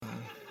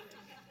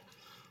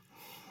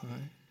All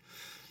right?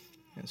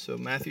 And so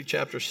Matthew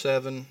chapter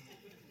 7,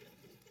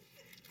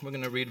 we're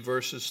going to read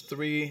verses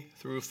 3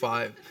 through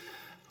 5.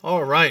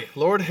 All right,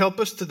 Lord, help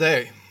us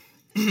today.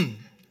 It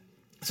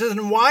says,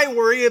 and why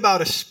worry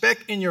about a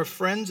speck in your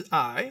friend's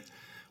eye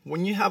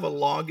when you have a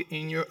log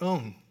in your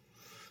own?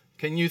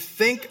 Can you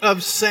think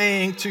of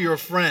saying to your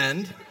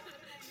friend,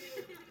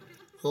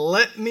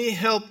 let me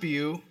help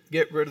you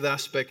get rid of that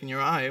speck in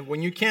your eye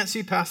when you can't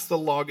see past the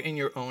log in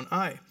your own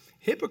eye?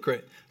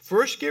 Hypocrite,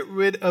 first get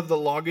rid of the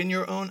log in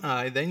your own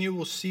eye, then you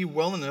will see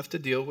well enough to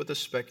deal with the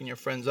speck in your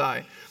friend's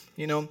eye.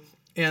 And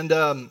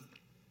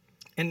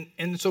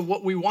so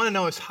what we want to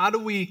know is, how do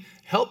we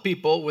help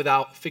people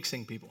without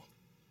fixing people?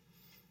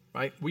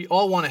 Right? We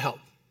all want to help.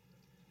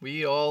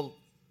 We all,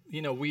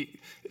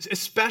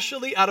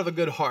 especially out of a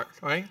good heart,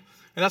 right?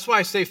 And that's why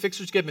I say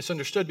fixers get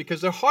misunderstood,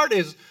 because their heart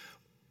is,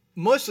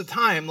 most of the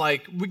time,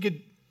 like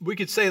we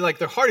could say, like,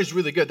 their heart is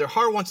really good. Their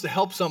heart wants to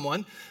help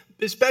someone,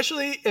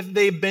 especially if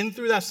they've been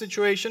through that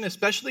situation,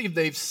 especially if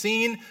they've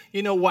seen,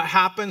 what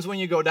happens when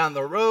you go down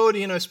the road,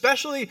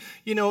 especially,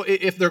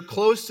 if they're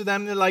close to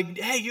them, they're like,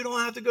 hey, you don't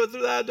have to go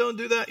through that, don't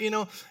do that,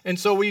 And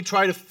so we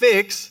try to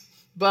fix,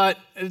 but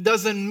it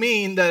doesn't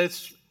mean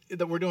that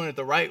we're doing it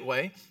the right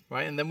way,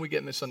 right? And then we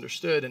get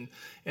misunderstood.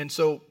 And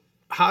so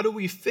how do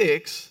we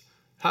fix?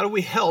 How do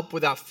we help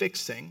without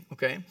fixing,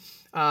 okay?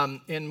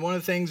 And one of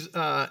the things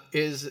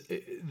is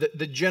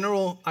the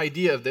general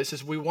idea of this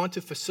is we want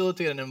to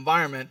facilitate an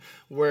environment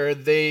where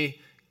they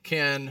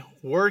can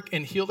work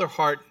and heal their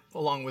heart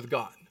along with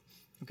God,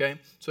 okay?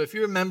 So if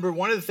you remember,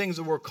 one of the things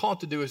that we're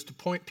called to do is to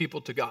point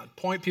people to God,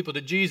 point people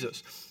to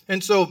Jesus.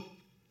 And so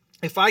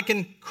if I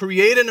can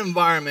create an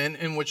environment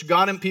in which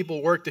God and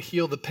people work to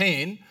heal the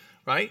pain,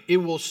 right, it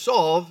will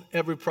solve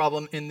every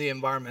problem in the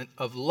environment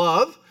of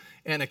love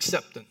and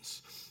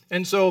acceptance.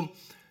 And so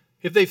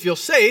if they feel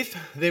safe,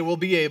 they will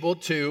be able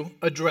to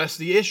address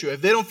the issue.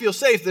 If they don't feel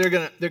safe, they're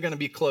gonna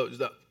be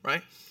closed up,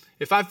 right?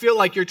 If I feel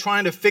like you're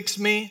trying to fix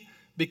me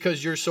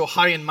because you're so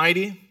high and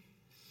mighty,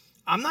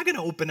 I'm not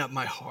gonna open up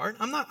my heart.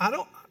 I'm not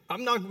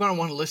gonna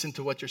want to listen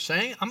to what you're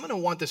saying. I'm gonna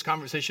want this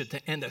conversation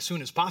to end as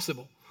soon as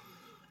possible,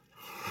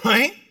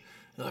 right?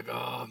 You're like,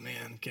 oh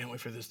man, can't wait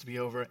for this to be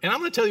over. And I'm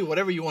gonna tell you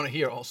whatever you want to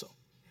hear also.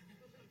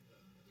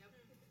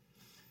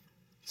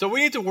 So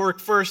we need to work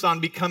first on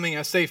becoming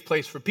a safe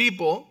place for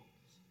people.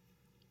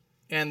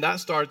 And that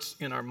starts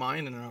in our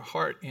mind and in our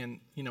heart, and,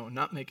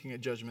 not making a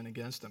judgment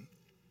against them.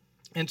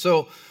 And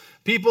so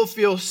people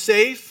feel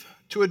safe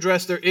to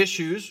address their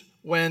issues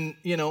when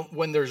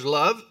there's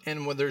love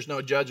and when there's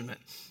no judgment.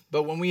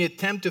 But when we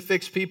attempt to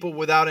fix people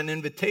without an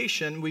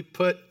invitation, we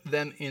put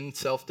them in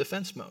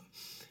self-defense mode.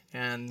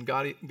 And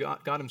God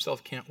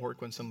himself can't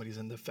work when somebody's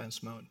in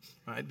defense mode,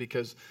 right?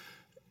 Because,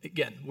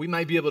 again, we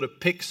might be able to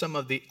pick some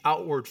of the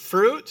outward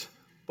fruit,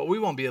 but we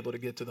won't be able to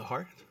get to the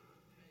heart.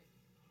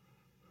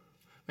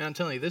 Man, I'm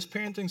telling you, this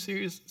parenting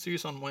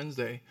series on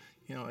Wednesday,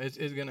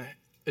 it's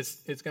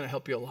gonna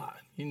help you a lot.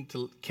 You need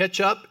to catch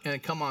up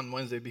and come on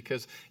Wednesday,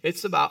 because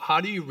it's about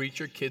how do you reach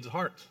your kids'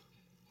 hearts.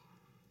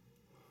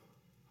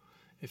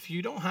 If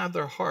you don't have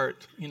their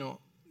heart,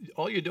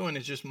 all you're doing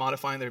is just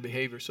modifying their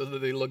behavior so that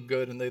they look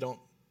good and they don't,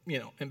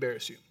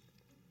 embarrass you.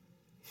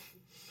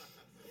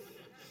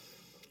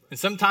 And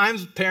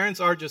sometimes parents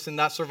are just in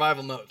that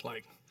survival mode,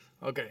 like,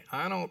 okay,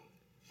 I don't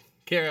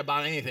care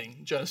about anything,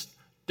 just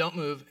don't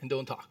move and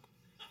don't talk.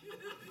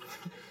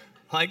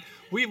 Like,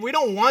 we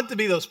don't want to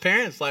be those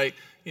parents. Like,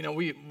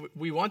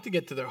 we want to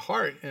get to their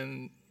heart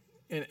and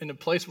in a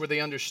place where they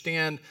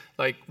understand,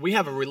 like, we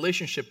have a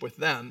relationship with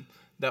them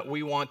that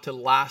we want to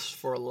last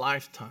for a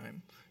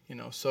lifetime.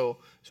 So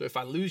if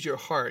I lose your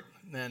heart,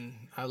 then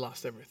I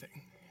lost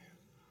everything.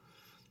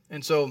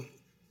 And so,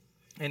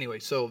 anyway,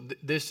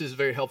 this is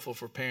very helpful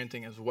for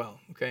parenting as well.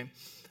 Okay.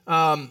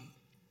 I'll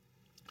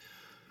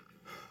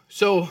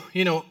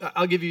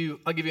give you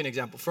an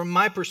example from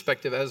my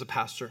perspective as a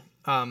pastor.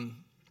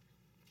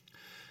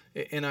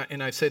 And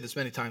I've said this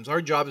many times,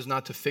 our job is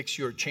not to fix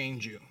you or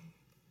change you.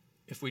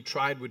 If we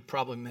tried, we'd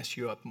probably mess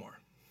you up more.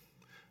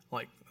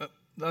 Like,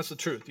 that's the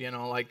truth,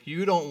 like,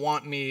 you don't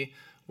want me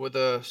with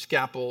a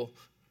scalpel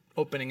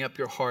opening up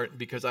your heart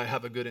because I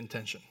have a good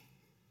intention.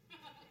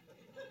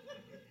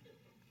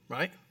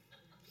 Right?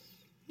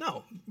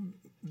 No,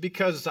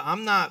 because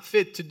I'm not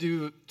fit to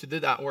do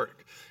that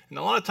work. And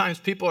a lot of times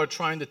people are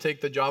trying to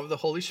take the job of the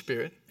Holy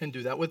Spirit and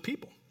do that with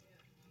people.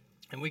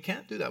 And we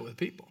can't do that with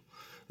people.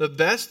 The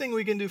best thing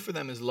we can do for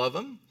them is love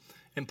them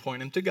and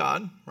point them to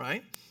God,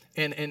 right?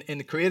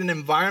 And create an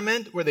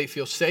environment where they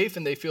feel safe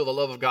and they feel the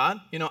love of God.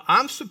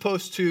 I'm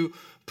supposed to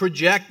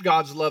project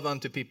God's love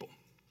onto people.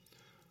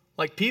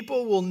 Like,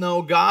 people will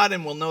know God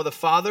and will know the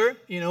Father,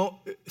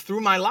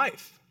 through my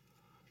life.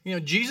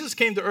 Jesus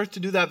came to earth to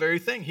do that very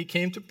thing. He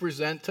came to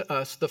present to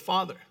us the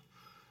Father.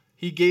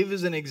 He gave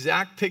us an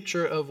exact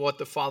picture of what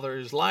the Father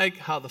is like,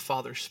 how the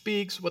Father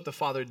speaks, what the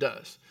Father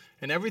does.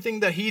 And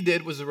everything that he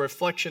did was a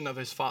reflection of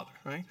his Father,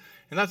 right?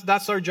 And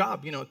that's our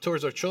job,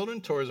 towards our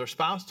children, towards our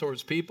spouse,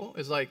 towards people.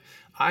 Is like,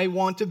 I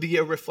want to be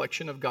a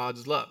reflection of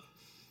God's love.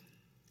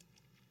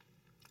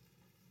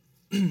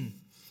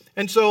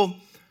 And so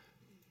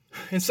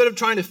instead of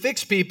trying to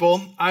fix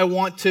people, I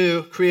want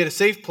to create a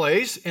safe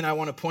place, and I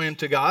want to point them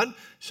to God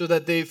so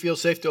that they feel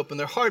safe to open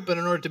their heart. But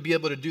in order to be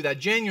able to do that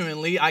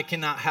genuinely, I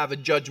cannot have a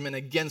judgment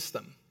against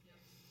them.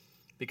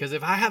 Because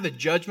if I have a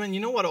judgment, you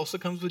know what also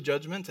comes with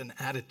judgment? An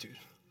attitude.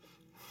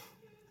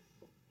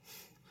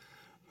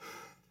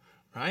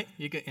 Right?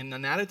 In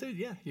an attitude,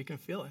 yeah, you can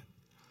feel it.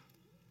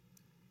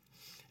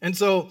 And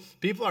so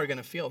people are going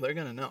to feel, they're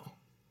going to know.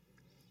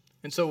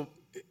 And so,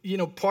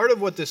 part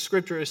of what this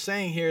scripture is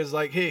saying here is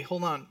like, hey,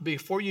 hold on.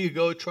 Before you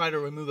go try to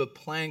remove a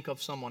plank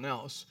of someone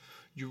else,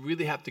 you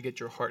really have to get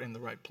your heart in the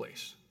right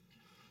place.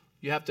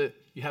 You have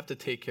to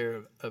take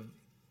care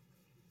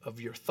of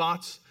your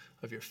thoughts,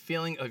 of your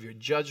feeling, of your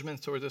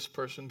judgment toward this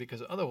person,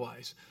 because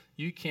otherwise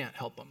you can't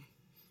help them.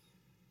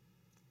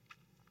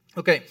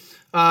 Okay,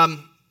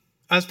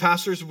 as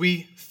pastors,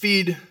 we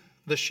feed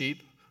the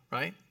sheep,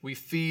 right? We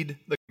feed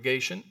the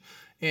congregation,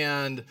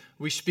 and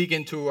we speak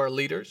into our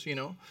leaders,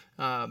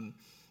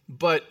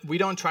 but we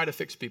don't try to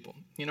fix people.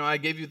 I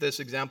gave you this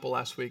example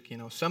last week.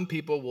 Some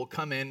people will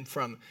come in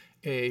from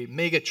a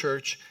mega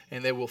church,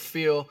 and they will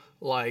feel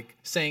like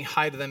saying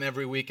hi to them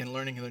every week and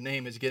learning their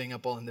name is getting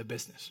up all in their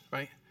business,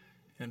 right?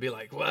 And be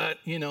like, what?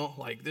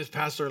 Like this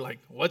pastor, like,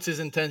 what's his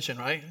intention,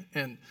 right?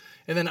 And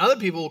then other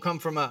people will come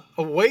from a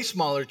way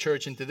smaller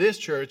church into this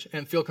church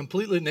and feel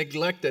completely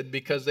neglected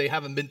because they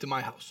haven't been to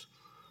my house.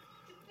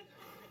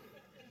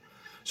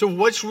 So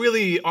what's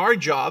really our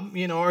job?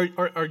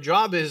 Our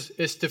job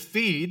is to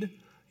feed,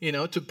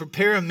 to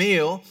prepare a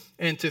meal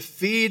and to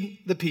feed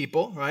the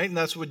people, right? And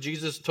that's what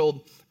Jesus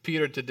told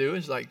Peter to do,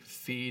 is like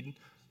feed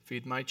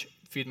my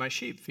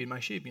sheep.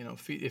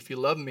 If you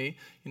love me,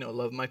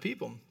 love my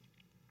people.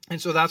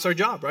 And so that's our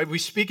job, right? We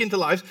speak into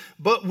lives,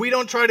 but we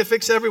don't try to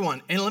fix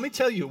everyone. And let me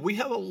tell you, we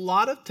have a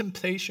lot of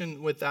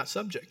temptation with that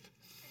subject.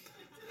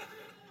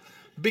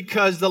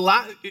 Because that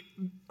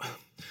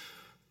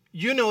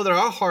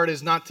our heart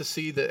is not to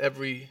see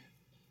every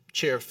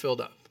chair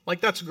filled up.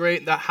 Like, that's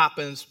great. That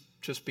happens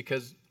just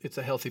because it's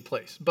a healthy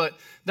place. But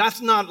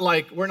that's not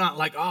like, we're not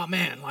like, oh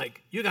man,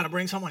 like, you got to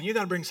bring someone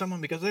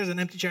because there's an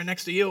empty chair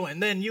next to you.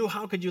 And then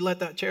how could you let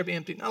that chair be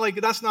empty? No, like,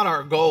 that's not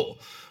our goal.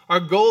 Our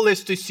goal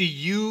is to see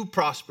you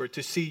prosper,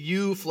 to see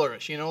you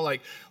flourish.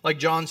 Like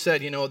John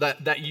said,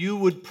 that you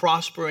would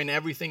prosper in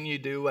everything you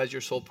do as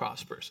your soul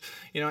prospers.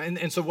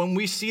 And so when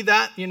we see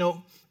that,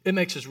 it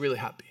makes us really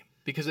happy.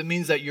 Because it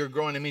means that you're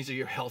growing. It means that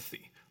you're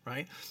healthy,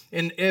 right?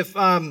 And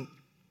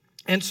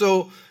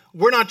so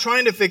we're not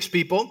trying to fix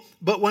people,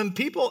 but when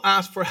people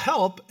ask for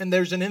help and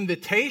there's an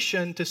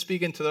invitation to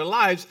speak into their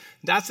lives,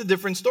 that's a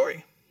different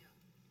story.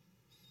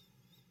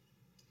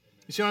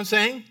 You see what I'm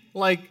saying?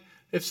 Like,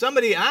 if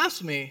somebody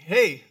asks me,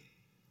 hey,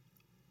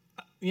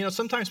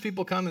 sometimes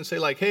people come and say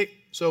like, hey,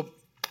 so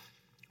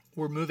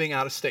we're moving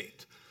out of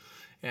state,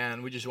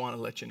 and we just want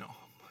to let you know.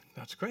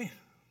 That's great.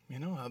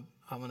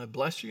 I'm going to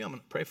bless you. I'm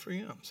going to pray for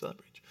you. I'm going to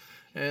celebrate you.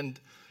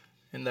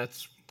 And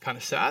that's kind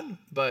of sad,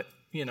 but,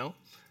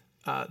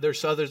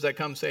 there's others that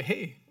come say,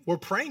 hey, we're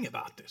praying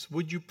about this.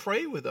 Would you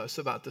pray with us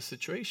about the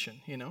situation,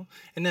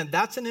 And then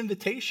that's an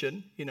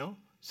invitation,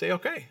 say,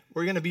 okay,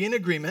 we're going to be in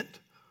agreement.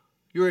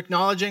 You're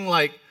acknowledging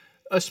like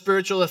a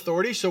spiritual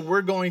authority, so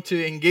we're going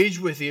to engage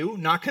with you,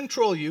 not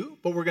control you,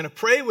 but we're going to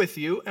pray with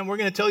you, and we're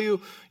going to tell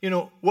you,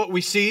 what we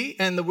see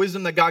and the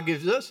wisdom that God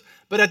gives us.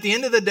 But at the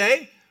end of the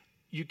day,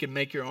 you can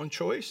make your own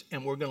choice,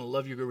 and we're going to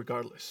love you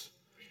regardless.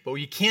 But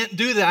you can't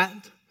do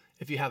that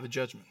if you have a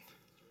judgment.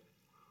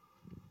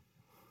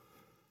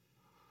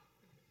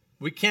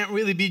 We can't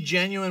really be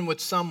genuine with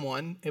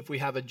someone if we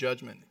have a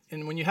judgment.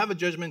 And when you have a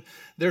judgment,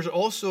 there's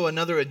also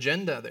another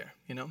agenda there,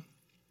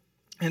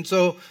 And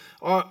so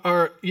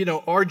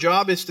our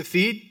job is to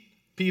feed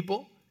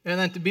people, and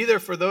then to be there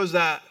for those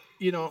that,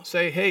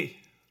 say, hey,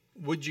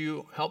 would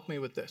you help me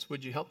with this?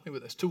 Would you help me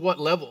with this? To what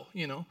level,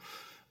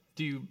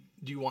 do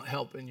you want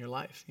help in your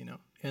life,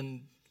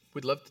 And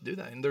we'd love to do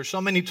that. And there's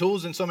so many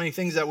tools and so many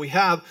things that we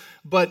have,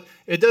 but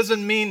it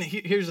doesn't mean,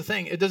 here's the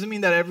thing, it doesn't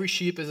mean that every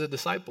sheep is a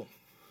disciple.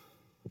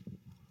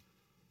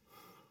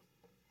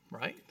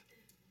 Right?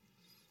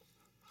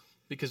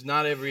 Because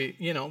not every,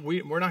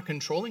 we're not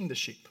controlling the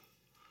sheep.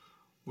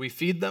 We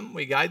feed them,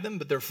 we guide them,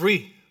 but they're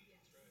free.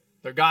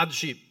 They're God's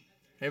sheep,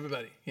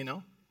 everybody,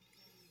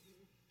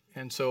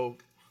 And so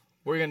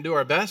we're going to do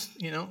our best,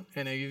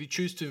 and if you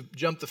choose to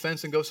jump the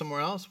fence and go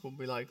somewhere else, we'll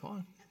be like,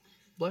 oh,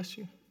 bless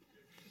you.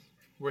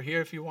 We're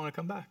here if you want to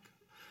come back.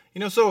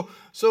 So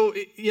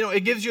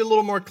it gives you a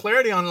little more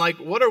clarity on like,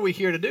 what are we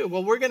here to do?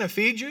 Well, we're going to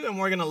feed you, and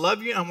we're going to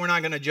love you, and we're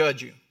not going to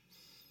judge you.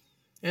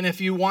 And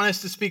if you want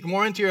us to speak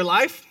more into your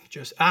life,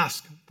 just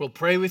ask. We'll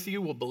pray with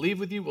you. We'll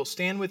believe with you. We'll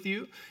stand with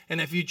you. And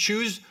if you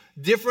choose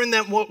different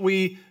than what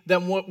we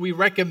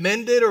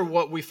recommended or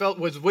what we felt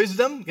was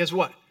wisdom, guess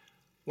what?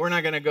 We're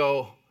not going to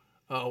go,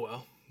 oh,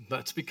 well,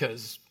 that's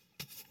because,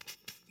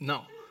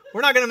 no.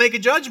 We're not going to make a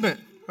judgment,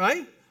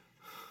 right?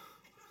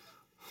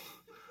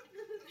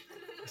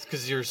 It's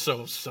because you're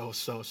so.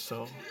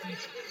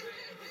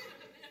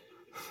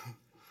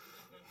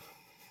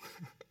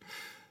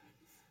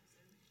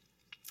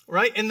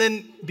 right? And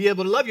then be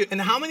able to love you.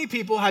 And how many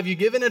people have you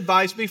given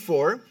advice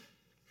before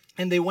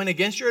and they went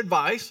against your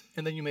advice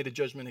and then you made a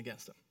judgment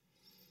against them?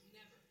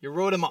 You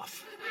wrote them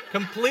off.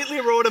 Completely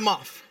wrote them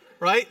off,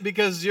 right?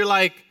 Because you're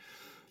like,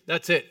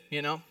 that's it,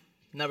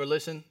 never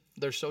listen.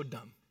 They're so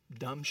dumb.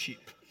 Dumb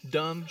sheep.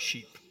 Dumb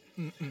sheep.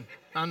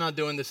 I'm not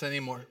doing this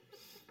anymore.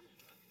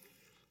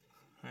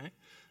 Right?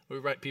 We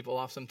write people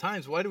off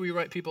sometimes. Why do we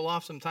write people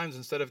off sometimes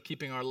instead of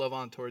keeping our love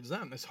on towards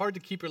them? It's hard to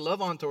keep your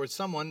love on towards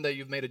someone that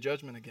you've made a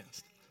judgment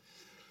against.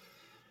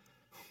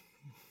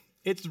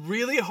 It's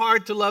really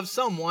hard to love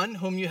someone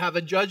whom you have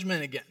a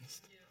judgment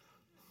against.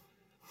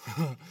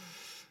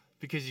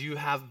 Because you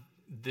have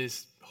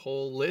this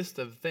whole list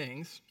of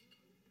things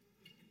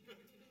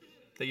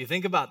that you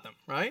think about them,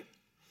 right?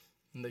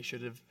 And they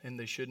should have, and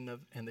they shouldn't have,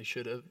 and they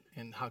should have,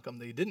 and how come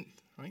they didn't,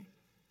 right?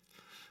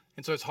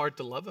 And so it's hard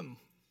to love them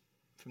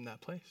from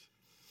that place.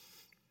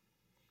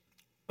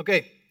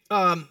 Okay,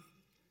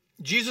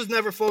 Jesus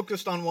never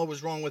focused on what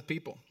was wrong with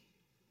people.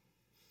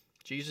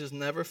 Jesus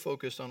never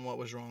focused on what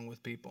was wrong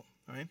with people,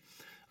 right?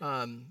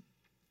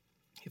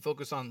 He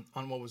focused on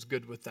what was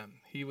good with them.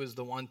 He was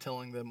the one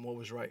telling them what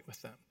was right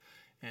with them.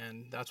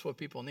 And that's what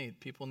people need.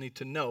 People need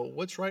to know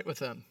what's right with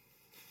them.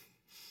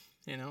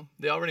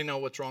 They already know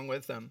what's wrong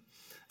with them.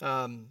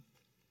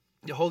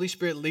 The Holy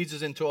Spirit leads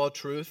us into all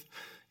truth.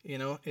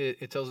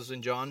 It tells us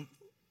in John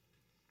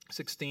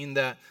 16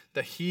 that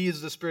He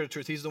is the Spirit of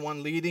truth. He's the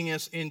one leading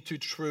us into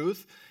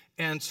truth.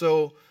 And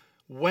so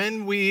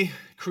when we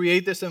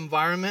create this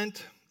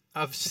environment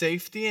of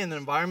safety, an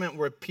environment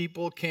where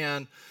people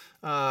can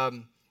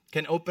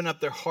open up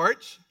their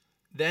hearts,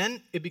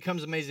 then it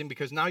becomes amazing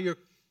because now you're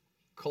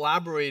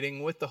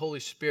collaborating with the Holy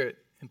Spirit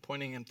and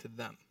pointing Him to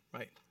them,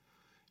 right?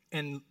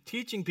 And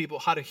teaching people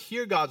how to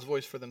hear God's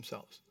voice for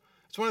themselves.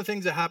 It's one of the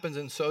things that happens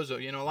in Sozo.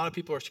 A lot of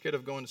people are scared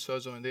of going to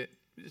Sozo, and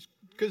it's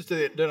because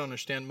they don't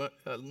understand.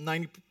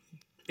 98%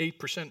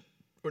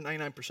 or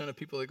 99% of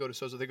people that go to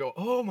Sozo, they go,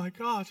 "Oh my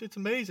gosh, it's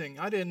amazing!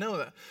 I didn't know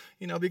that."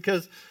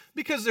 Because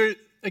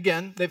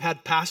they've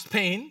had past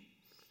pain,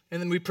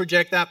 and then we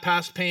project that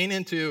past pain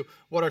into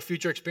what our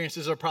future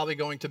experiences are probably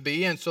going to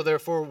be, and so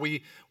therefore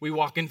we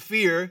walk in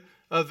fear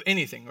of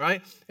anything,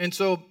 right? And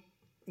so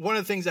one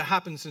of the things that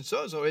happens in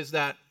Sozo is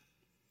that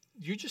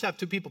you just have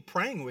two people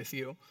praying with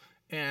you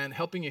and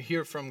helping you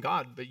hear from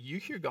God, but you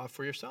hear God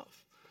for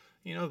yourself.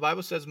 The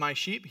Bible says, "My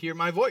sheep hear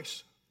my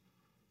voice."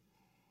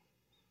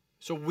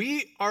 So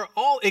we are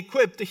all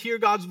equipped to hear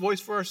God's voice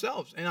for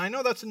ourselves. And I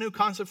know that's a new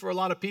concept for a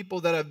lot of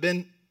people that have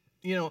been,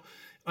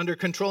 under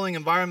controlling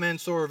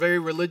environments or very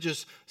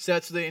religious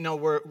sets,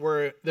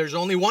 where there's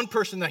only one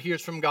person that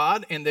hears from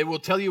God, and they will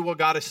tell you what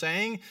God is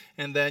saying,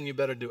 and then you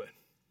better do it.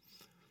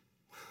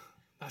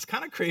 That's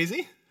kind of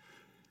crazy,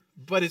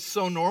 but it's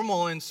so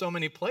normal in so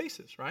many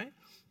places, right?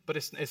 But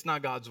it's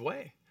not God's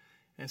way.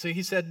 And so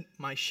He said,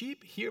 "My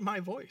sheep hear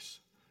my voice."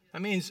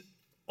 That means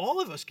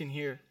all of us can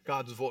hear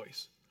God's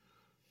voice.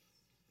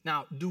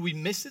 Now, do we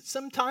miss it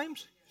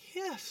sometimes?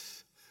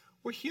 Yes.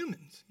 We're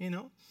humans,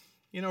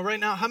 right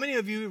now, how many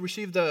of you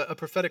received a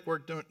prophetic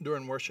word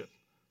during worship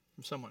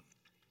from someone?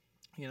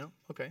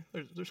 Okay,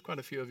 there's quite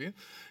a few of you.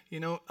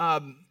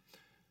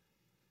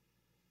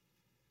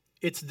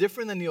 It's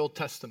different than the Old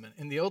Testament.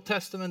 In the Old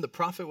Testament, the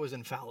prophet was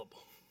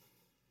infallible.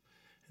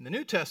 In the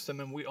New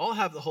Testament, we all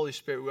have the Holy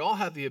Spirit. We all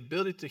have the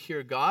ability to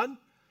hear God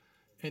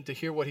and to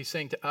hear what He's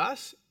saying to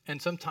us, and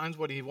sometimes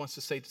what He wants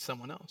to say to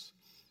someone else.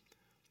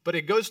 But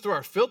it goes through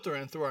our filter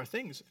and through our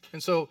things.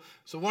 And so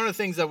one of the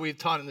things that we've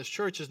taught in this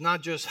church is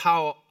not just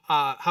how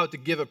to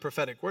give a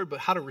prophetic word, but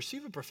how to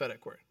receive a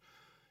prophetic word.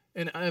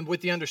 And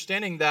with the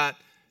understanding that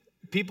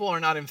people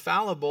are not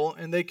infallible,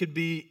 and they could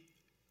be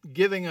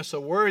giving us a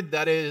word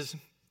that is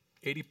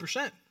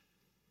 80%.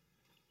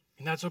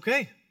 And that's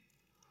okay.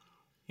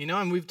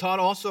 And we've taught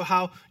also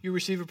how you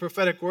receive a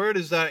prophetic word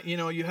is that,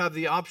 you have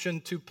the option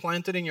to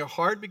plant it in your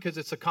heart because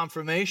it's a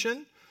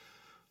confirmation,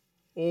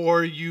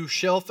 or you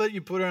shelf it,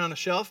 you put it on a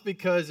shelf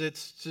because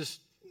it's just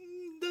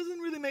doesn't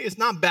really it's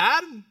not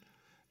bad,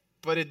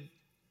 but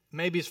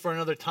maybe it's for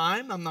another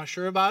time, I'm not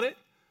sure about it,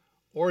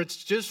 or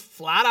it's just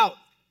flat out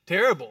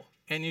terrible,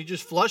 and you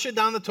just flush it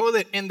down the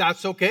toilet, and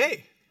that's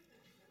okay.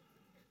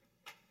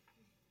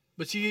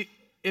 But see,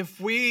 if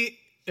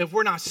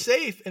we're not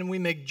safe and we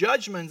make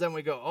judgments and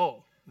we go,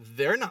 "Oh,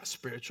 they're not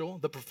spiritual.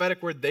 The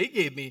prophetic word they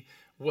gave me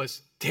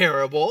was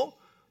terrible."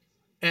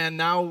 And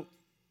now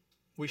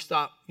we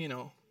stop,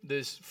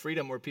 this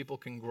freedom where people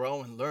can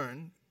grow and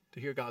learn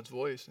to hear God's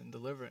voice and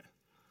deliver it.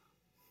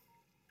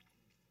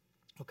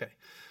 Okay.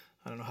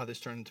 I don't know how this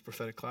turned into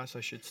prophetic class.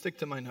 I should stick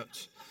to my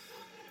notes.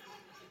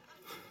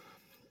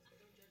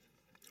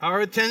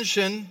 Our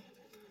attention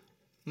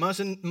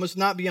must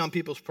not be on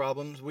people's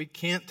problems. We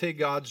can't take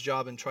God's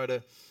job and try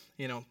to,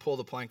 pull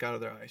the plank out of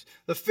their eyes.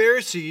 The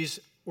Pharisees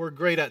were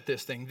great at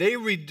this thing. They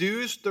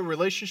reduced the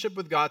relationship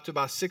with God to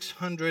about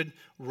 600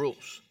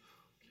 rules.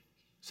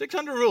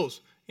 600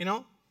 rules,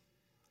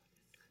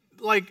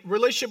 like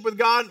relationship with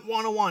God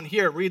 101.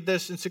 Here, read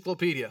this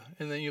encyclopedia,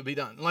 and then you'll be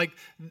done. Like,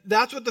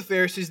 that's what the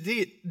Pharisees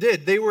did.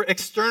 They were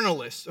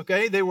externalists,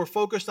 okay? They were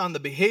focused on the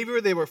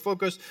behavior. They were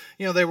focused,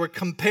 they were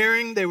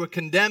comparing, they were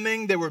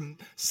condemning, they were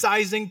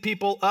sizing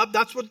people up.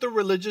 That's what the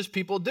religious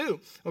people do,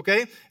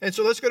 okay? And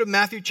so let's go to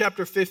Matthew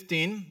chapter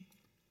 15,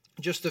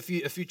 just a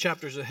few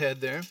chapters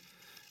ahead there.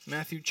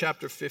 Matthew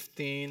chapter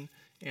 15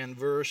 and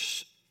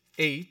verse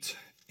 8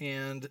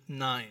 and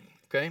 9,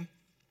 okay?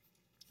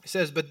 It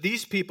says, but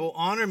these people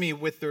honor me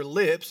with their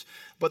lips,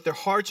 but their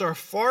hearts are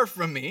far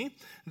from me.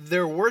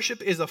 Their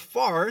worship is a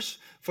farce,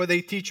 for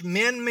they teach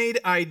man-made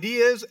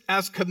ideas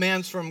as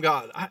commands from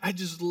God. I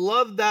just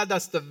love that.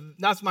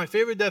 That's my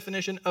favorite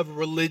definition of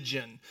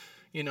religion.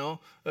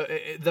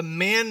 The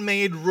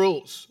man-made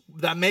rules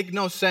that make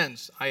no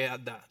sense. I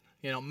add that.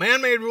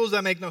 Man-made rules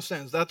that make no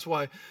sense. That's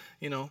why,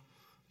 to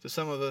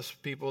some of us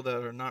people that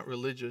are not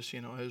religious,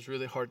 it's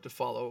really hard to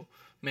follow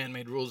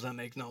man-made rules that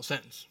make no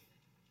sense.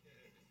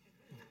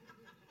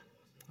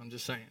 I'm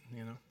just saying,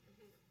 You know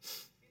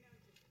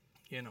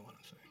what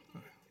I'm saying. All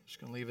right, I'm just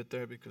going to leave it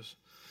there because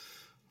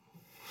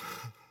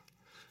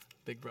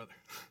big brother.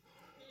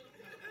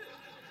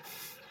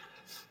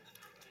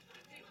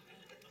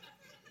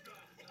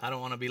 I don't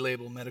want to be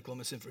labeled medical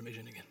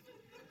misinformation again.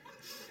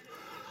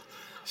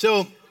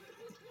 So,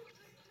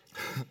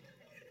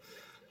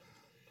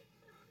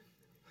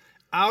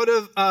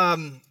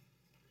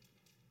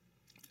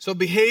 So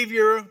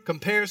behavior,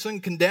 comparison,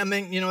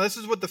 condemning, this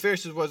is what the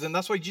Pharisees was, and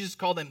that's why Jesus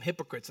called them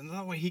hypocrites, and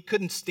that's why he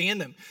couldn't stand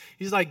them.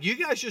 He's like, you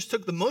guys just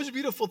took the most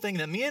beautiful thing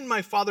that me and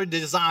my Father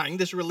designed,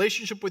 this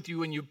relationship with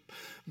you, and you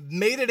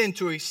made it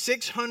into a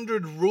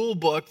 600 rule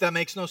book that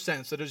makes no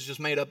sense, that is just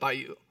made up by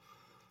you.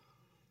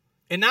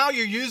 And now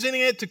you're using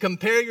it to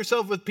compare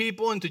yourself with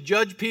people and to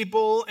judge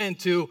people and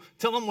to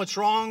tell them what's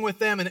wrong with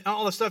them and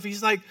all this stuff.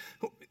 He's like,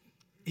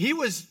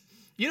 Jesus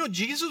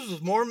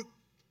was more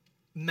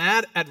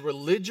mad at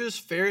religious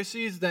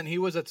Pharisees than he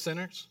was at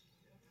sinners.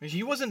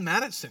 He wasn't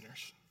mad at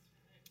sinners.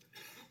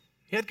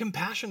 He had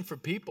compassion for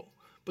people.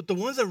 But the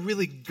ones that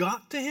really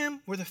got to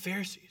him were the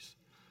Pharisees.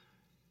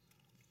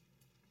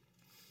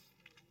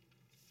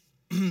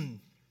 The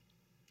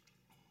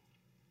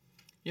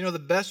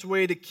best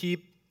way to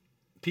keep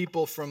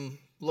people from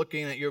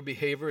looking at your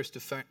behavior is to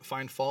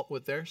find fault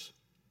with theirs.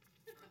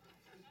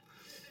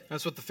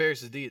 That's what the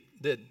Pharisees did.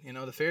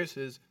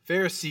 The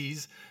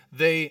Pharisees,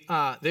 they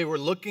were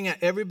looking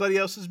at everybody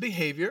else's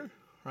behavior,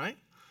 right?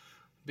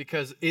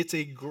 Because it's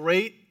a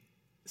great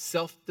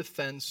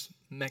self-defense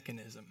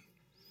mechanism.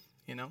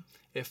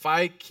 If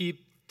I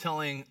keep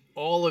telling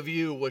all of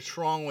you what's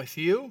wrong with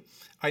you,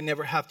 I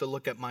never have to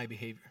look at my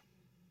behavior.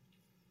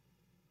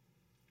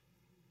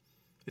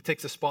 It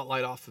takes the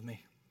spotlight off of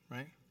me,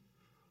 right?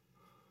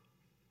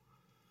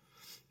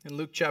 In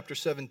Luke chapter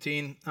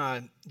 17,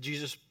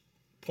 Jesus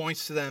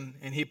points to them,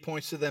 and he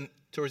points to them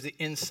towards the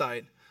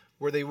inside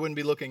where they wouldn't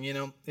be looking.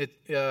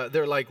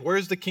 They're like,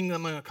 where's the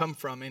kingdom going to come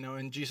from?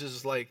 And Jesus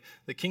is like,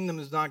 the kingdom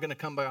is not going to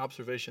come by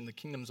observation. The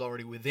kingdom is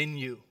already within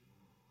you.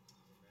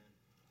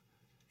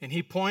 And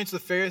he points the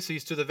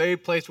Pharisees to the very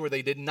place where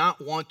they did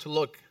not want to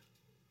look.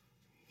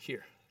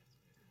 Here.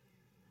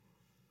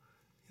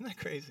 Isn't that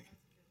crazy?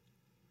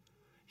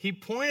 He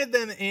pointed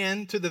them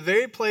in to the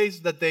very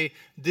place that they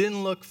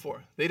didn't look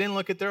for. They didn't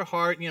look at their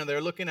heart.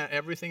 They're looking at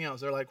everything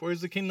else. They're like,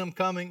 where's the kingdom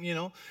coming?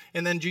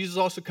 And then Jesus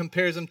also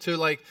compares them to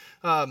like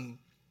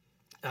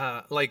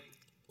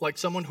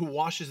someone who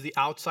washes the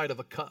outside of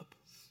a cup,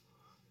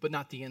 but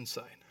not the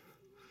inside.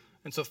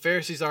 And so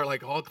Pharisees are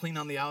like all clean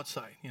on the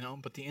outside,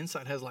 but the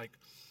inside has like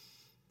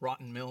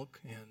rotten milk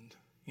and,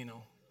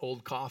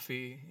 old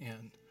coffee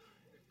and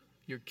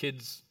your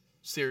kids'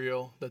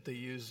 cereal that they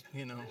use,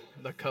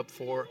 the cup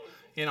for.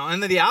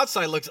 And then the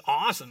outside looks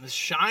awesome. It's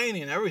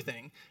shiny and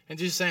everything. And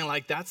just saying,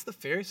 like, that's the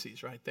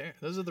Pharisees right there.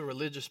 Those are the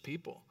religious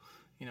people.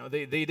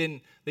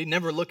 They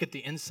never look at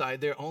the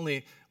inside. They're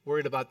only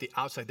worried about the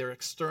outside. They're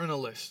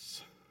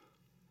externalists.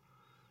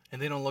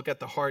 And they don't look at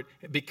the heart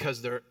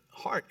because their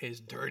heart is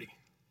dirty.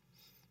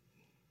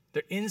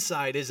 Their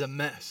inside is a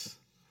mess.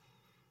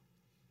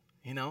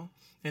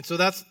 And so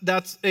that's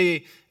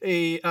in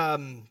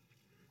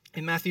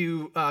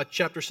Matthew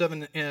chapter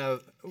 7,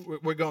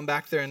 we're going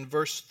back there in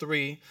verse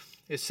 3.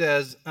 It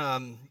says,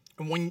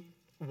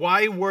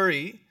 why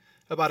worry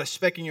about a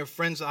speck in your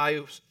friend's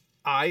eye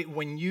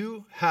when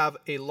you have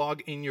a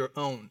log in your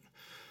own?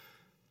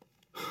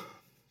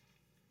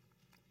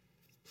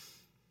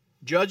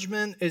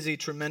 Judgment is a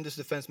tremendous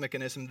defense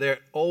mechanism. They're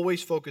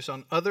always focused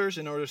on others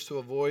in order to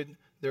avoid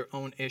their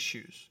own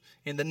issues.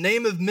 In the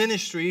name of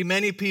ministry,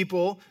 many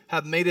people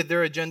have made it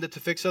their agenda to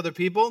fix other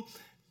people,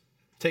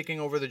 taking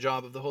over the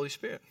job of the Holy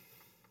Spirit.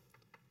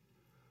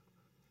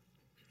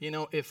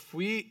 If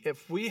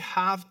we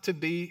have to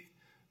be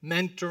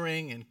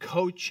mentoring and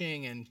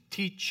coaching and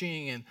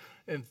teaching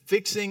and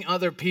fixing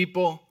other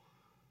people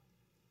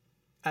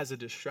as a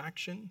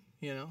distraction,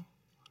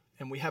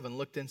 and we haven't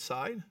looked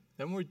inside,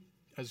 then we're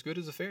as good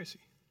as a Pharisee.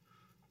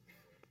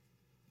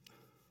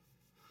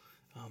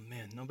 Oh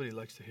man, nobody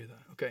likes to hear that.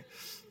 Okay.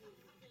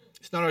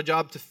 It's not our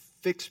job to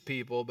fix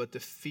people, but to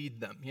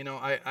feed them. You know,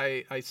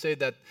 I say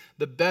that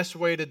the best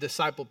way to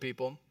disciple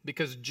people,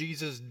 because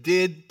Jesus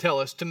did tell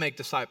us to make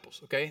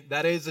disciples, okay?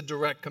 That is a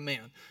direct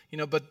command. You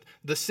know, but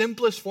the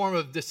simplest form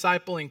of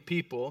discipling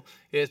people,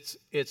 it's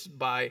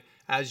by,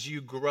 as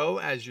you grow,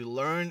 as you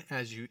learn,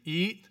 as you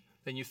eat,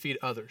 then you feed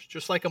others.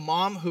 Just like a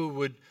mom who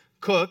would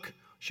cook,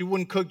 she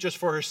wouldn't cook just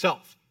for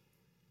herself.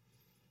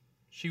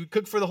 She would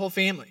cook for the whole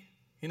family,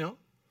 you know?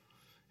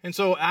 And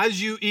so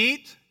as you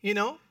eat, you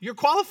know, you're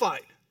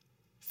qualified.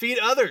 Feed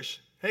others.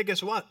 Hey,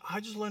 guess what? I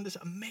just learned this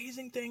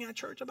amazing thing at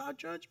church about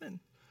judgment,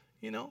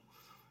 you know?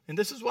 And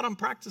this is what I'm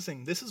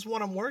practicing. This is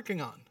what I'm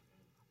working on.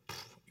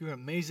 You're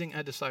amazing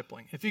at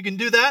discipling. If you can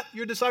do that,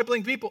 you're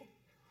discipling people.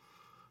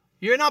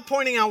 You're not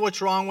pointing out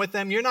what's wrong with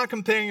them. You're not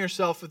comparing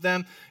yourself with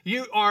them.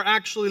 You are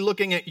actually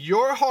looking at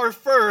your heart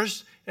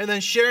first and then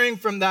sharing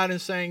from that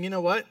and saying, you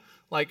know what?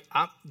 Like,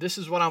 this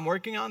is what I'm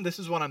working on. This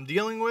is what I'm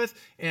dealing with.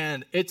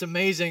 And it's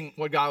amazing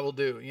what God will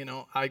do. You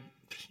know,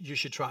 you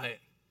should try it.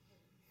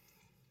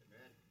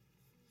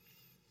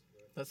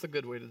 That's a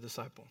good way to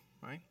disciple,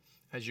 right?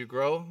 As you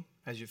grow,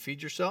 as you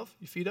feed yourself,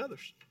 you feed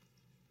others.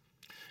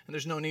 And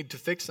there's no need to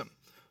fix them.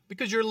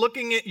 Because you're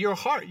looking at your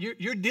heart.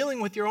 You're dealing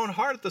with your own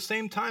heart at the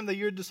same time that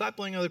you're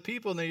discipling other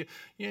people. And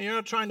you're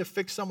not trying to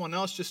fix someone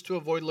else just to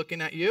avoid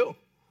looking at you.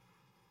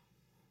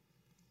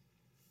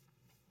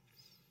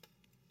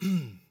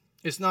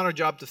 It's not our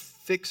job to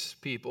fix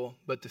people,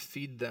 but to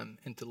feed them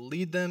and to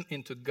lead them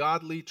into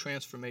godly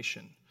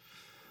transformation.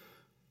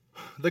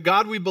 The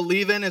God we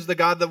believe in is the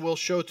God that we'll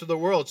show to the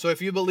world. So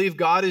if you believe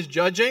God is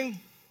judging,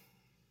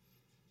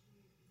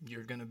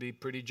 you're going to be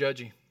pretty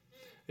judgy.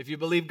 If you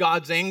believe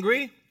God's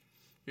angry,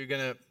 you're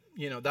going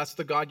to, that's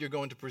the God you're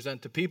going to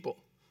present to people.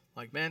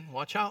 Like, man,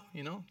 watch out,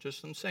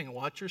 just I'm saying,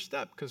 watch your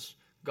step, because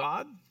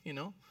God,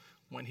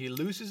 when he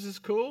loses his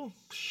cool,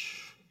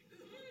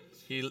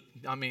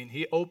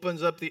 he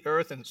opens up the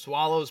earth and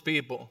swallows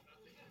people.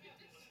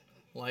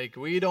 Like,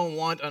 we don't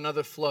want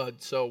another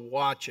flood, so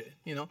watch it,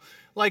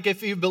 Like,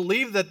 if you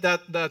believe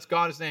that's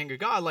God is an angry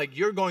God, like,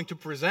 you're going to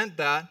present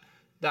that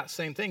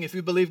same thing. If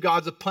you believe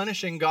God's a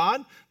punishing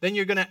God, then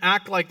you're going to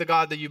act like the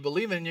God that you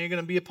believe in, and you're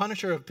going to be a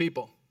punisher of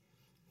people.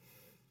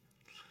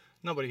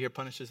 Nobody here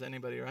punishes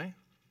anybody, right?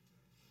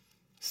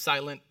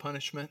 Silent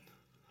punishment.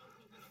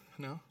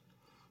 No?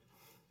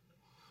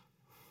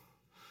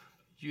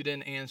 You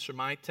didn't answer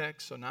my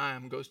text, so now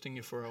I'm ghosting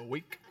you for a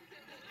week.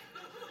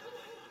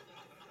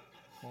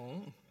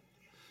 Oh.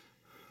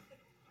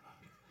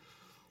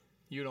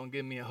 You don't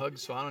give me a hug,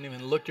 so I don't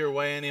even look your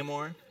way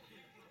anymore.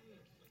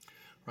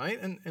 Right?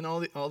 And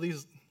all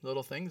these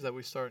little things that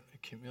we start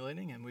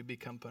accumulating and we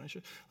become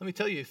punishers. Let me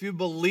tell you, if you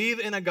believe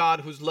in a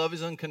God whose love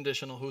is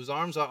unconditional, whose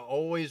arms are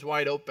always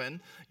wide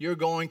open, you're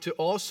going to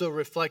also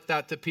reflect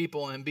that to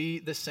people and be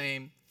the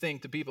same thing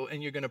to people.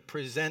 And you're going to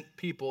present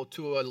people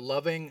to a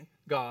loving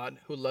God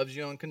who loves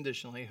you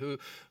unconditionally,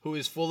 who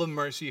is full of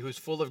mercy, who's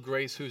full of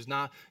grace, who's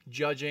not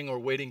judging or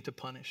waiting to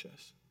punish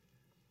us.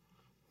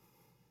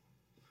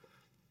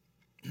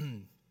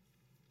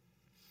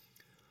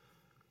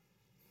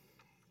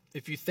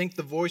 If you think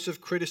the voice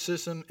of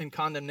criticism and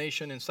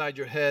condemnation inside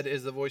your head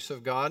is the voice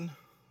of God,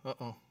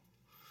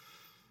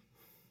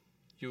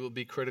 you will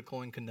be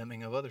critical and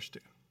condemning of others too.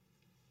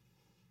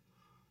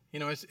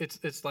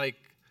 It's like,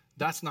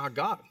 that's not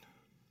God.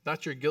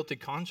 That's your guilty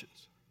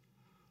conscience.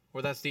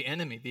 Or that's the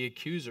enemy, the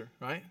accuser,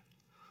 right?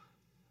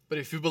 But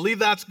if you believe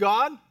that's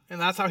God and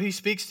that's how he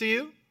speaks to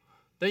you,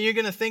 then you're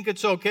going to think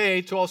it's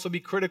okay to also be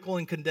critical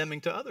and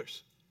condemning to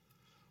others.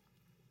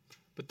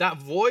 But that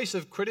voice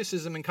of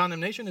criticism and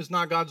condemnation is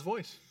not God's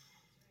voice.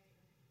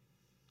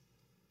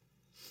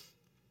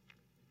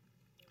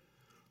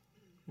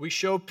 We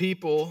show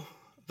people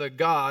the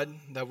God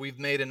that we've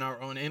made in our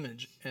own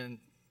image. And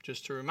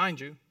just to remind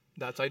you,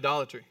 that's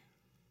idolatry.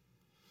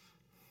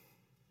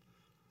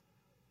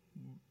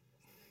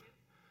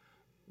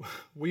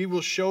 We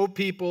will show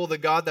people the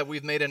God that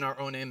we've made in our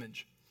own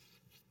image.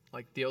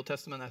 Like the Old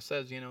Testament that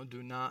says,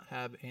 do not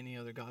have any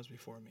other gods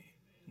before me.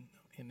 No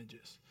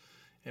images.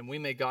 And we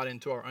make God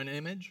into our own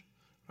image,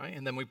 right?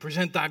 And then we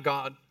present that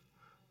God,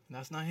 and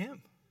that's not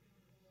him.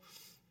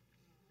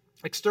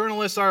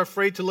 Externalists are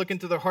afraid to look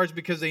into their hearts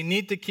because they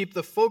need to keep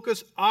the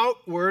focus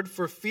outward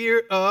for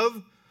fear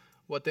of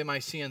what they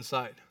might see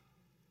inside.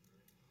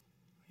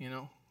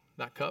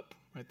 That cup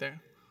right there.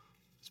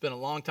 It's been a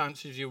long time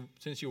since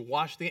you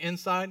washed the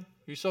inside.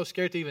 You're so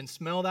scared to even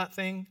smell that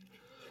thing.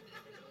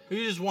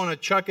 You just want to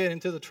chuck it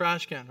into the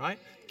trash can, right?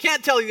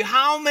 Can't tell you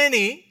how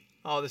many.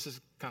 Oh, this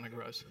is kind of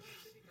gross.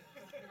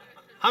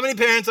 How many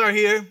parents are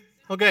here?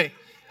 Okay.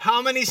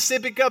 How many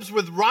sippy cups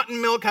with rotten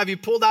milk have you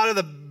pulled out of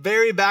the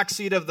very back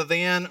seat of the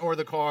van or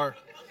the car?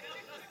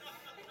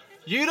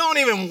 You don't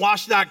even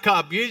wash that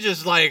cup. You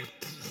just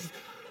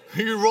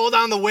you roll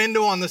down the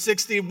window on the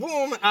 60,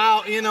 boom,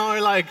 out, or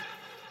like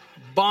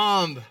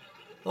bomb.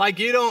 Like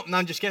you don't, no,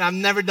 I'm just kidding. I've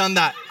never done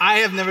that. I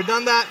have never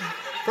done that.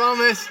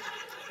 Promise.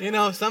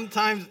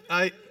 Sometimes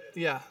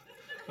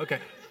okay.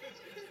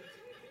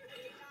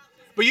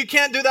 But you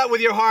can't do that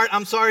with your heart.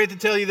 I'm sorry to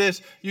tell you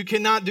this. You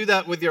cannot do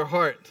that with your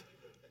heart.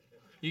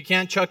 You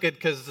can't chuck it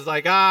because it's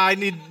like, I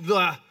need,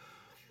 blah.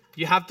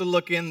 You have to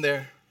look in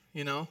there,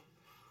 you know.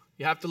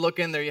 You have to look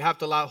in there. You have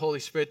to allow the Holy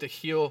Spirit to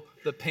heal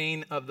the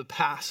pain of the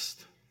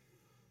past.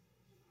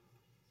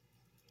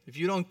 If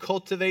you don't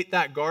cultivate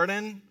that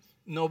garden,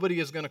 nobody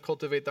is going to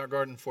cultivate that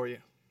garden for you.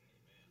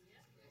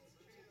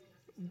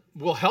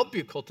 We'll help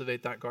you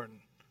cultivate that garden.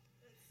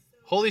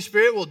 Holy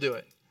Spirit will do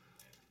it.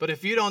 But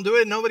if you don't do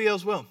it, nobody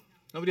else will.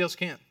 Nobody else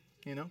can,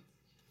 you know.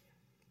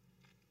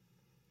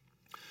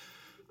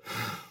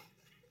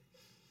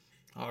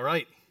 All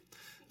right.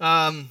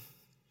 But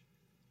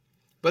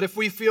if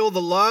we feel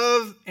the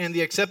love and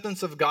the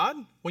acceptance of God,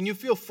 when you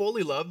feel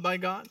fully loved by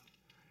God,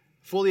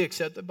 fully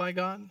accepted by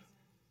God,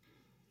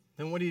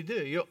 then what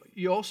do?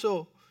 You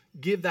also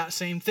give that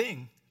same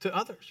thing to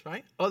others,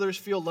 right? Others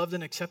feel loved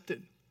and accepted.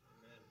 Amen.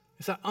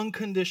 It's that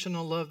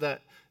unconditional love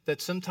that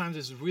sometimes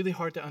is really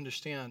hard to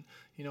understand.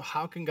 You know,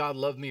 how can God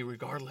love me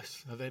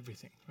regardless of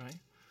everything, right?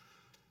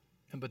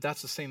 But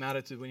that's the same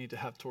attitude we need to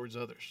have towards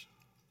others.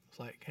 It's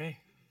like, hey,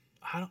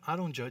 I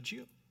don't judge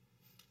you.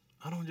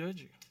 I don't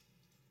judge you.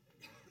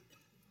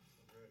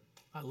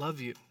 I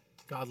love you.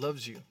 God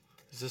loves you.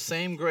 It's the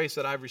same grace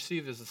that I've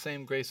received is the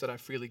same grace that I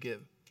freely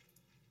give.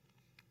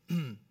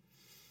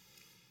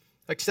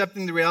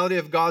 Accepting the reality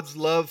of God's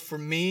love for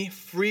me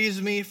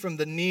frees me from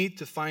the need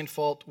to find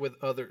fault with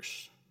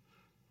others.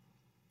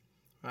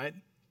 Right?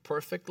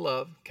 Perfect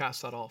love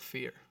casts out all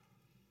fear.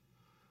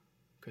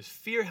 Because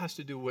fear has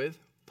to do with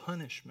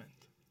punishment.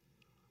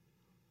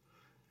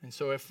 And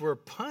so if we're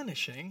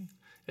punishing,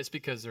 it's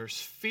because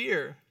there's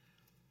fear.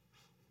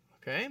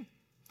 Okay?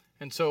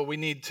 And so we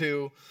need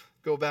to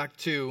go back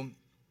to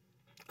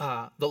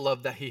the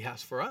love that he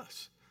has for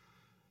us.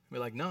 Be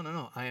like,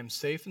 no. I am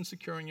safe and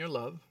secure in your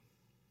love.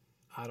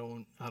 I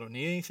don't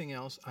need anything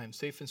else. I am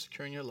safe and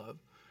secure in your love.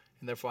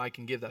 And therefore I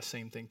can give that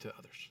same thing to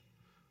others.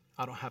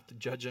 I don't have to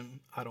judge them.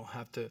 I don't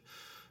have to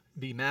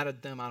be mad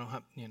at them. I don't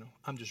have,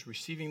 I'm just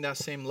receiving that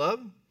same love.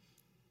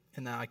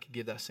 And now I can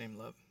give that same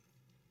love.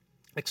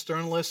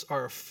 Externalists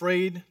are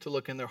afraid to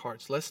look in their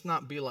hearts. Let's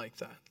not be like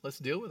that. Let's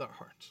deal with our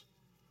hearts.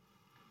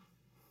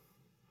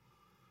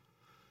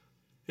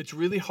 It's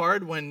really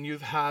hard when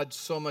you've had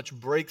so much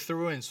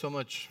breakthrough and so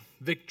much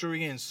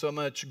victory and so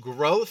much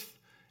growth,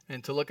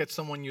 and to look at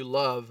someone you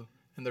love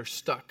and they're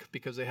stuck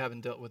because they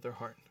haven't dealt with their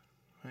heart,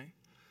 right?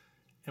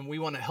 And we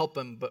want to help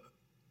them, but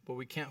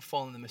we can't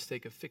fall in the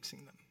mistake of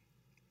fixing them.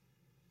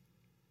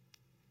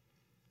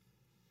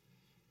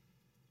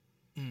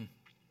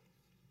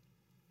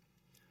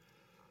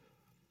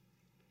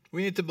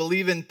 We need to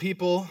believe in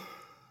people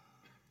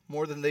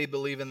more than they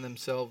believe in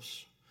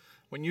themselves.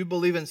 When you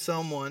believe in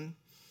someone,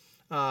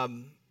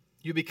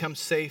 you become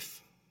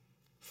safe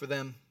for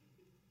them.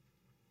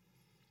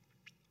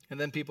 And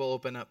then people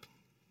open up.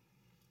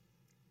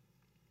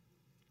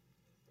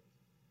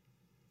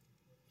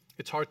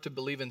 It's hard to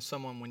believe in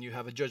someone when you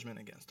have a judgment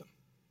against them.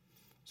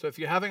 So if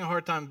you're having a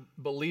hard time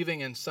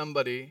believing in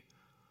somebody,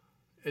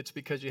 it's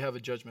because you have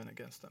a judgment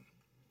against them.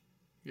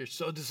 You're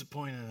so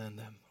disappointed in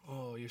them.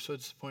 Oh, you're so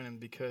disappointed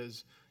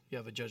because you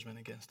have a judgment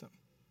against them.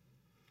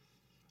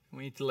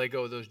 We need to let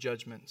go of those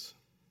judgments.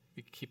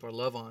 We can keep our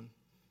love on.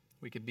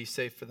 We could be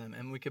safe for them.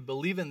 And we could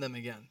believe in them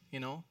again.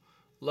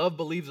 Love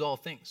believes all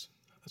things.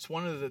 That's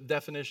one of the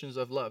definitions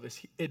of love.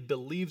 It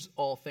believes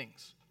all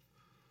things.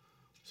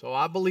 So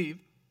I believe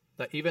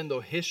that even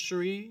though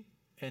history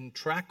and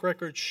track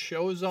record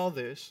shows all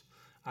this,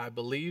 I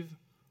believe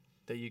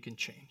that you can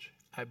change.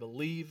 I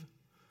believe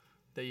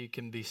that you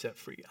can be set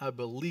free. I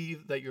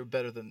believe that you're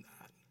better than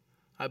that.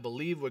 I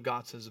believe what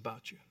God says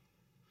about you.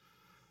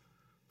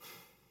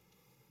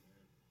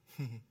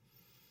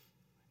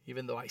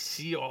 Even though I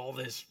see all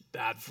this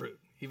bad fruit,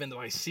 even though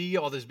I see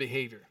all this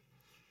behavior,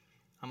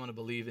 I'm going to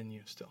believe in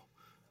you still.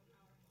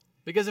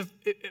 Because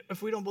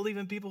if we don't believe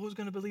in people, who's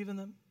going to believe in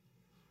them?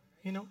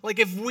 Like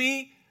if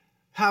we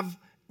are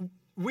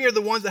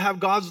the ones that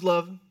have God's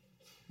love.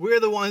 We're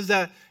the ones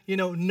that,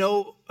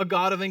 know a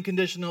God of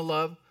unconditional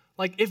love.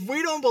 Like if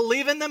we don't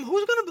believe in them,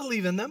 who's going to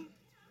believe in them?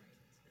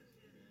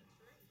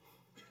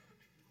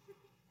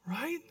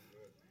 Right?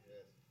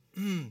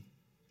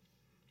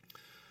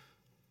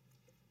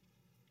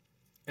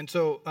 And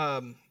so,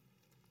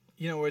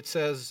 where it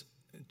says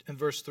in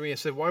verse 3, it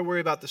said, why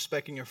worry about the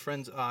speck in your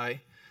friend's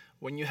eye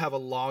when you have a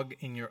log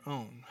in your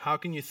own? How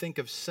can you think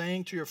of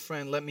saying to your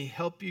friend, let me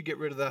help you get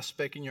rid of that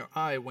speck in your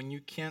eye when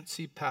you can't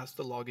see past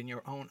the log in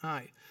your own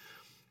eye?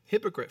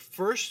 Hypocrite,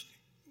 first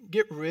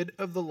get rid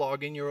of the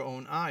log in your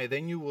own eye.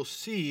 Then you will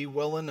see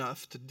well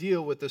enough to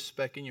deal with the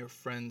speck in your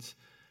friend's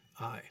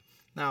eye.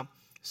 Now,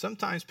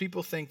 sometimes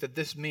people think that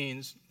this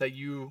means that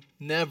you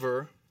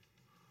never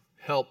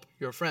help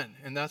your friend.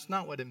 And that's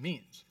not what it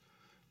means.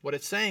 What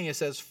it's saying, it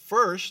says,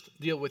 first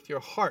deal with your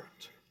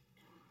heart.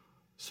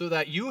 So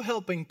that you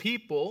helping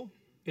people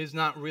is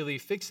not really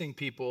fixing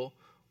people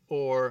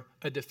or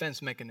a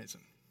defense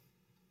mechanism.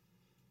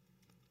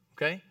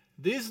 Okay?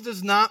 This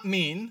does not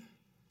mean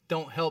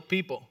don't help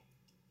people.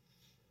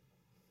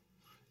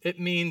 It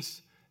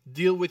means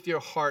deal with your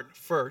heart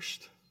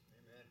first.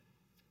 Amen.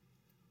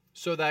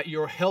 So that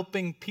you're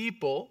helping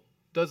people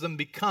doesn't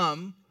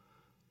become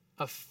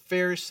a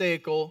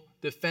pharisaical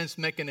defense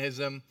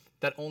mechanism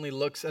that only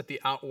looks at the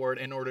outward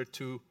in order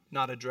to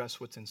not address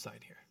what's inside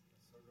here.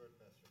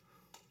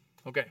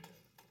 Okay,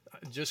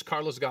 just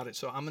Carlos got it,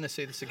 so I'm going to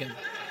say this again.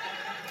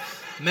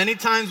 Many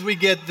times we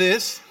get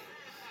this,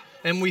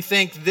 and we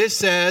think this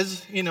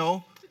says,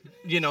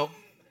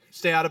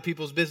 stay out of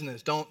people's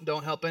business.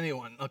 Don't help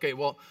anyone. Okay,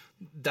 well,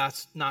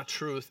 that's not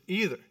truth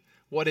either.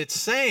 What it's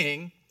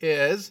saying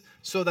is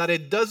so that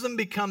it doesn't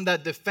become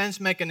that defense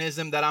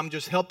mechanism that I'm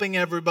just helping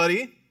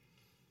everybody,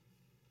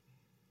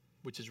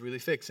 which is really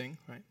fixing,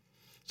 right?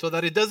 So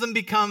that it doesn't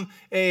become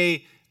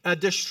a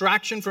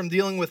distraction from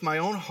dealing with my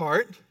own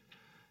heart.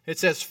 It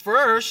says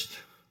first,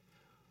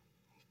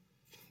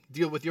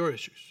 deal with your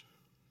issues.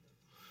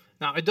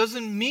 Now, it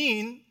doesn't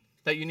mean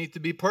that you need to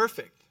be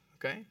perfect,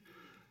 okay?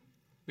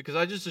 Because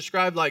I just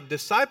described like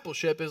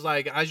discipleship is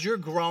like as you're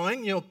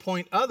growing,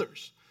 point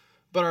others.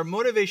 But our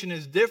motivation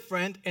is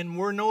different, and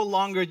we're no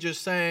longer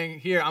just saying,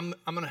 here, I'm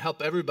going to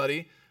help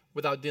everybody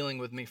without dealing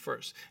with me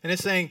first. And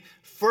it's saying,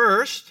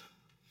 first,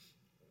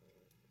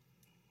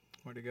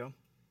 where'd it go?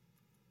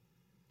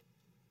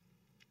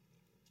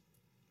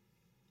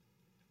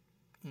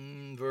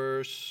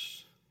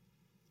 Verse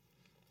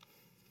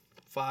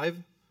 5.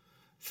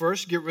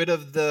 First, get rid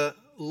of the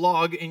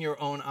log in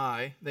your own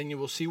eye, then you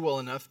will see well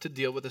enough to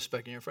deal with the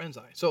speck in your friend's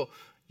eye. So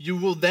you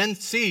will then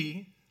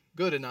see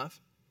good enough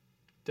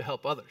to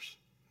help others.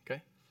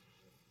 Okay?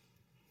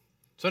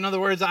 So in other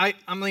words, I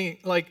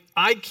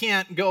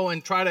can't go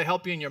and try to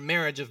help you in your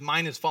marriage if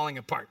mine is falling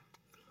apart.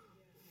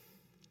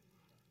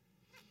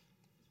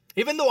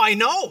 Even though I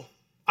know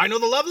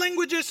the love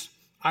languages,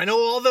 I know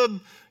all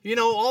the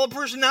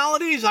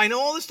personalities, I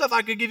know all this stuff,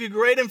 I could give you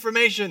great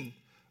information,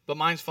 but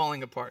mine's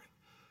falling apart.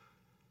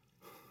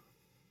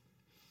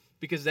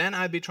 Because then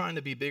I'd be trying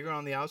to be bigger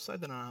on the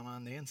outside than I'm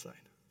on the inside.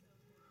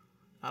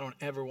 I don't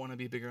ever want to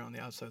be bigger on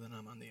the outside than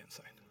I'm on the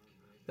inside.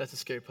 That's a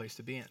scary place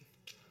to be in.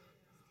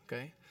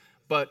 Okay?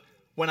 But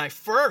when I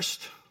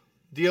first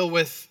deal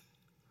with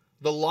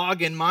the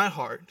log in my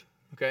heart,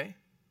 okay,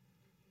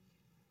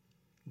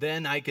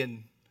 then I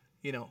can,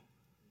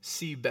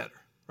 see better,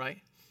 right?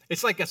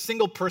 It's like a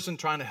single person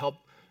trying to help,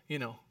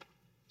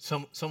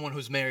 someone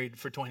who's married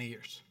for 20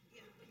 years.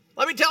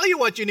 Let me tell you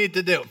what you need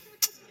to do.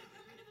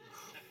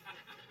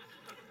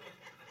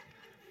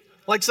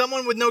 Like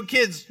someone with no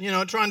kids,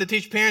 trying to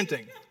teach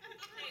parenting.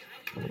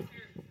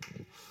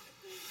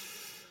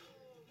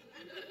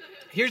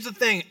 Here's the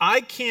thing.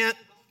 I can't,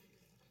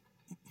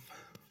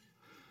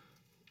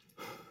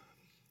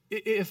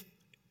 if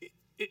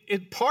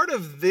part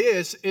of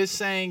this is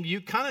saying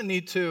you kind of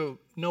need to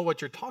know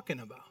what you're talking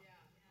about.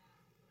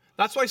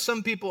 That's why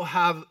some people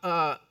have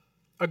a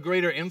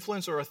greater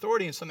influence or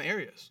authority in some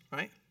areas,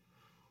 right?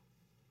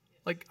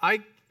 Like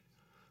I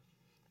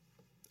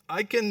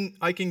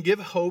can give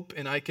hope,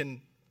 and I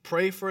can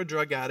pray for a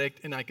drug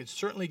addict, and I can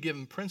certainly give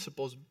him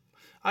principles.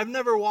 I've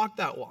never walked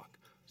that walk.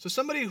 So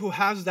somebody who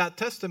has that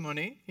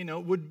testimony,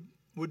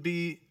 would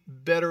be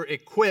better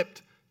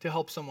equipped to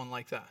help someone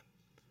like that.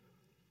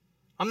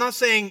 I'm not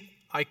saying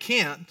I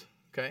can't,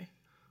 okay?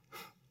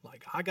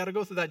 Like, I got to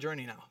go through that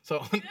journey now.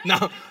 So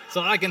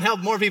I can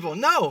help more people.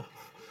 No,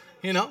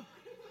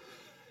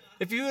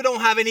 If you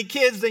don't have any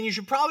kids, then you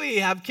should probably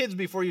have kids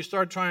before you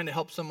start trying to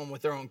help someone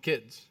with their own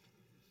kids.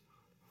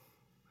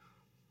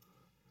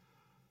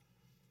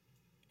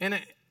 And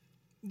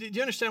do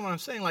you understand what I'm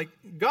saying? Like,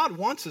 God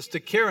wants us to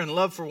care and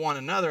love for one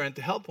another and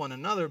to help one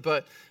another,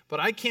 but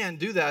I can't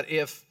do that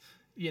if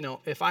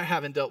I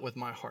haven't dealt with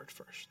my heart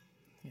first.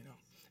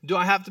 Do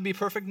I have to be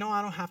perfect? No,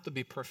 I don't have to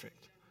be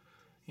perfect.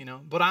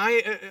 But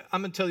I'm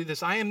going to tell you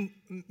this.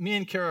 Me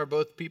and Kara are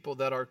both people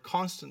that are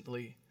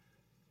constantly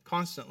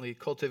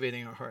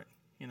cultivating our heart,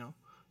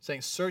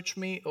 saying, search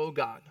me, O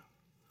God.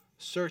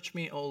 Search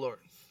me, O Lord.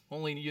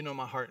 Only you know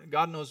my heart.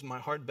 God knows my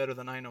heart better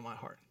than I know my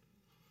heart.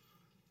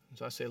 And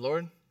so I say,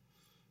 Lord,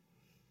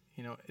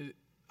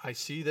 I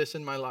see this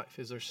in my life.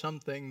 Is there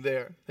something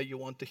there that you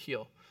want to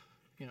heal?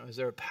 Is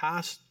there a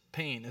past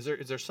pain? Is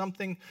there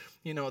something,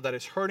 that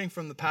is hurting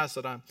from the past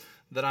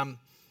that I'm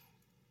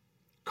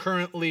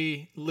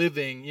currently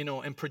living,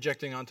 and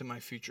projecting onto my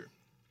future?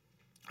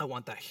 I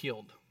want that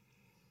healed.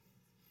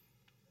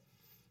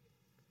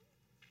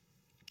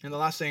 And the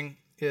last thing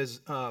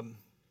is the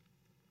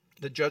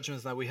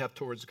judgments that we have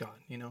towards God,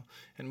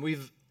 And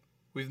we've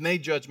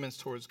made judgments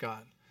towards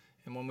God.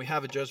 And when we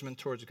have a judgment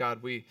towards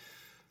God, we're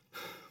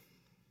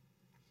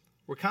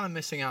kind of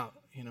missing out,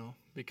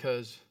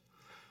 because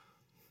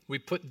we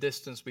put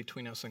distance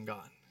between us and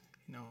God.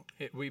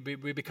 We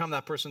become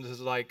that person that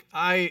is like,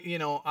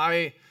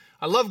 I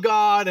love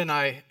God and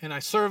I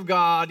serve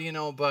God,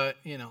 but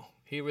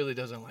He really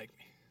doesn't like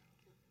me.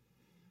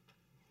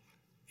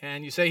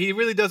 And you say He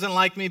really doesn't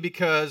like me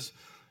because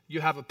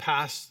you have a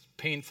past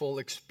painful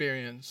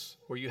experience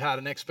where you had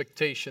an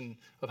expectation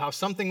of how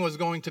something was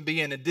going to be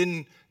and it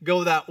didn't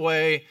go that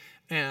way,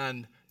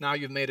 and now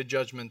you've made a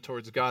judgment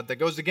towards God that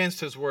goes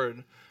against His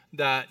word,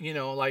 that,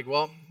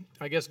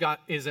 I guess God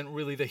isn't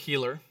really the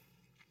healer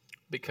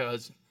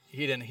because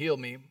He didn't heal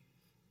me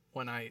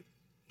when I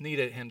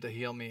needed him to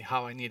heal me,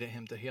 how I needed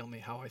him to heal me,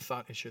 how I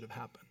thought it should have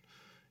happened,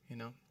 you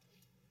know.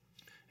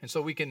 And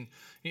so we can,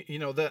 you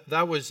know,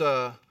 that was,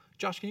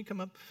 Josh, can you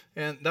come up?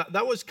 And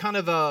that was kind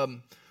of, that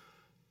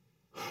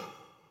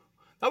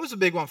was a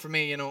big one for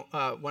me, you know,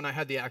 when I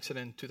had the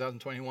accident in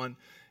 2021.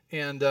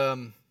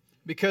 And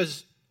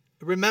because,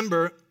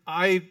 remember,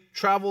 I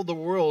traveled the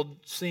world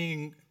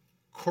seeing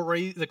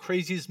the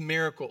craziest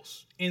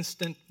miracles,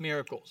 instant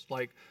miracles,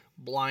 like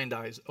blind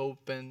eyes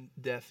open,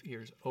 deaf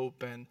ears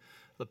open,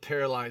 the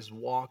paralyzed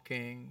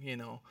walking, you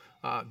know.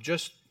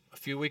 Just a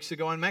few weeks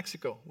ago in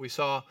Mexico, we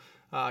saw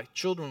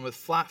children with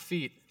flat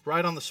feet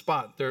right on the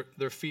spot.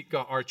 Their feet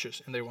got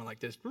arches, and they went like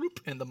this, bloop,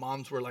 and the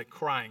moms were like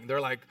crying.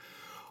 They're like,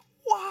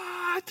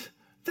 what?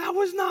 That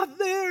was not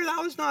there.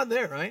 That was not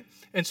there, right?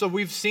 And so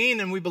we've seen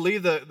and we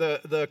believe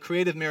the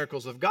creative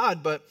miracles of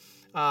God, but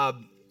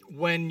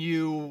when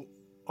you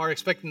are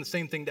expecting the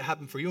same thing to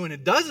happen for you and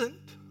it doesn't,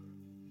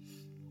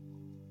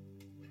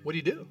 what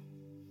do?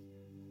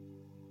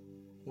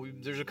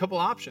 There's a couple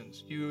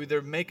options. You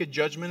either make a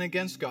judgment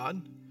against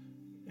God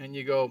and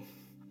you go,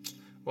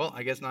 well,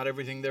 I guess not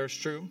everything there is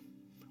true.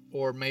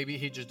 Or maybe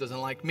he just doesn't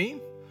like me.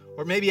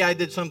 Or maybe I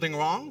did something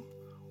wrong.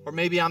 Or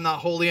maybe I'm not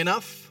holy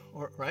enough.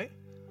 Or right?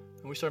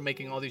 And we start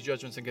making all these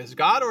judgments against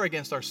God or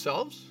against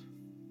ourselves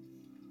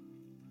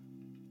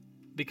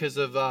because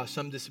of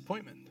some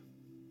disappointment.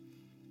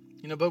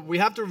 You know, but we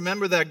have to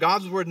remember that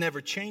God's word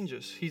never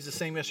changes. He's the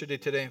same yesterday,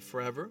 today, and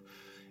forever.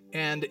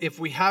 And if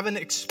we haven't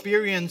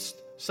experienced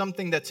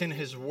something that's in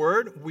his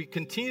word, we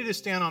continue to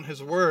stand on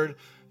his word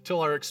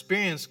till our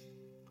experience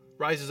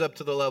rises up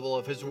to the level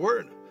of his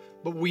word.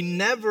 But we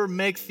never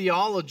make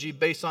theology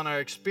based on our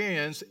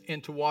experience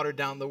and to water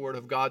down the word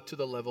of God to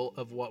the level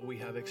of what we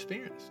have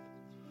experienced.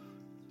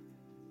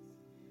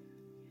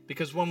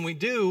 Because when we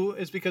do,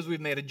 it's because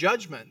we've made a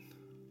judgment.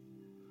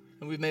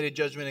 And we've made a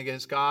judgment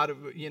against God,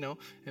 you know.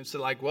 And so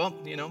like, well,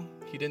 you know,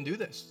 he didn't do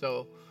this.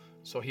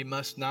 So he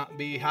must not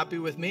be happy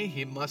with me.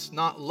 He must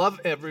not love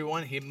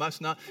everyone. He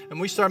must not. And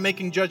we start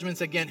making judgments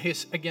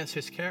against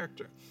his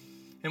character.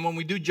 And when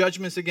we do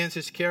judgments against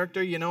his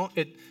character, you know,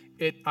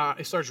 it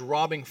starts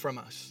robbing from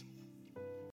us.